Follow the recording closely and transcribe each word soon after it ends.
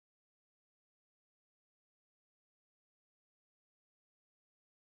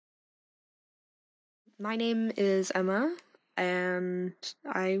My name is Emma, and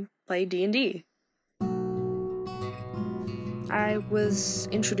I play D&D. I was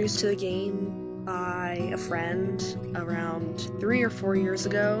introduced to the game by a friend around 3 or 4 years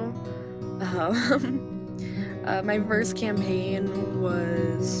ago. My first campaign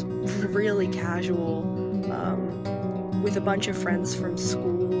was really casual, with a bunch of friends from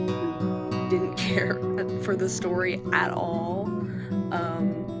school who didn't care for the story at all.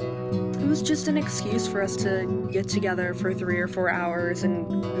 It was just an excuse for us to get together for 3 or 4 hours and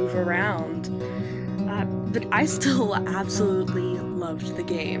move around. But I still absolutely loved the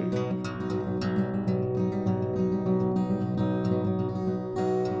game.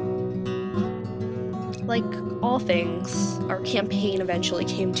 Like all things, our campaign eventually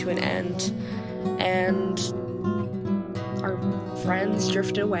came to an end, and our friends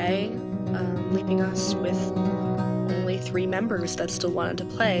drifted away, leaving us with only 3 members that still wanted to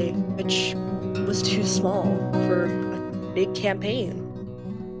play, which was too small for a big campaign.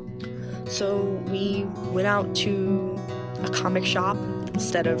 So we went out to a comic shop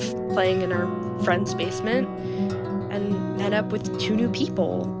instead of playing in our friend's basement, and met up with 2 new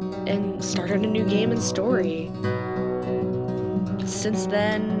people and started a new game and story. Since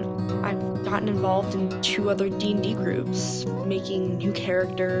then, I've gotten involved in 2 other D&D groups, making new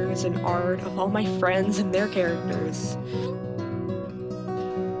characters and art of all my friends and their characters.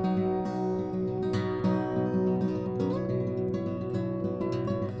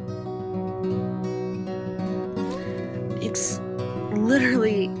 It's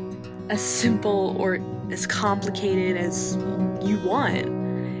literally as simple or as complicated as you want.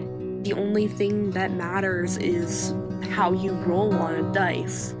 The only thing that matters is how you roll on a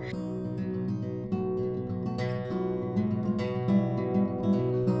dice.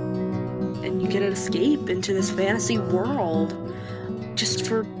 And you get to escape into this fantasy world just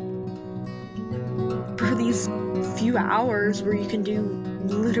for these few hours where you can do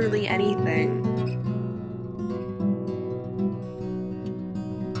literally anything.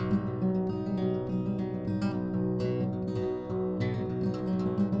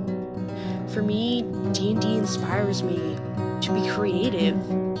 For me, D&D inspires me to be creative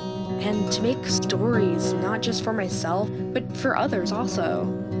and to make stories not just for myself, but for others also.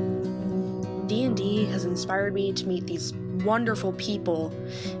 D&D has inspired me to meet these wonderful people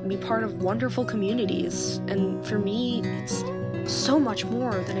and be part of wonderful communities, and for me, it's so much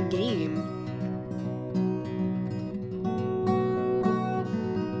more than a game.